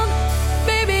wild,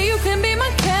 baby, you can be my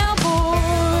cowboy.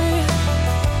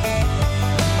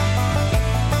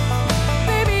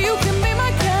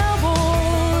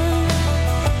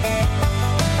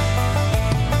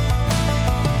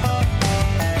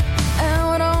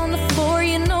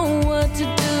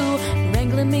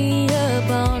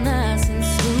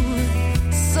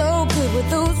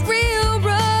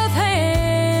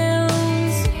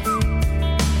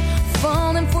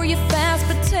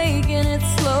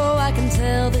 I can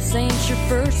tell this ain't your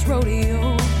first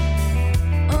rodeo.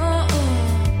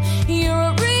 You're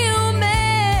a real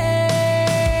man.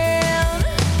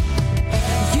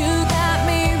 You got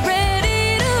me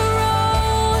ready to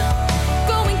roll,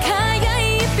 going kaya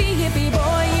yippee yippee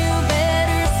boy. You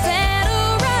better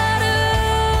saddle right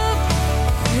up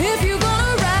if you're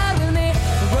gonna ride with me.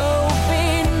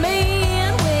 Roping me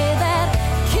in with that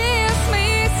kiss me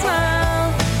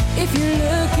smile. If you're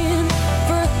looking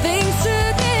for things to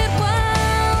get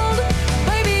wild,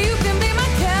 baby, you can be my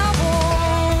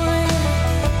cowboy.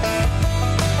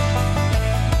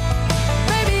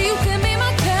 Baby, you can be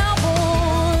my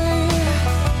cowboy.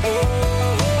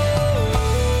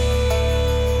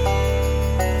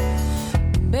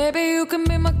 Baby, you can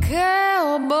be my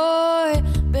cowboy.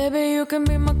 Baby, you can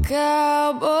be my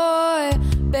cowboy.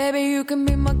 Baby, you can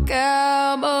be my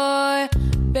cowboy.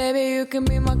 Baby, you can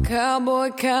be my cowboy,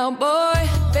 cowboy.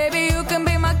 Baby, you can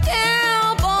be my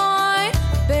cowboy.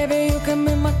 Baby, you can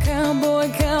be my cowboy,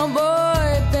 cowboy.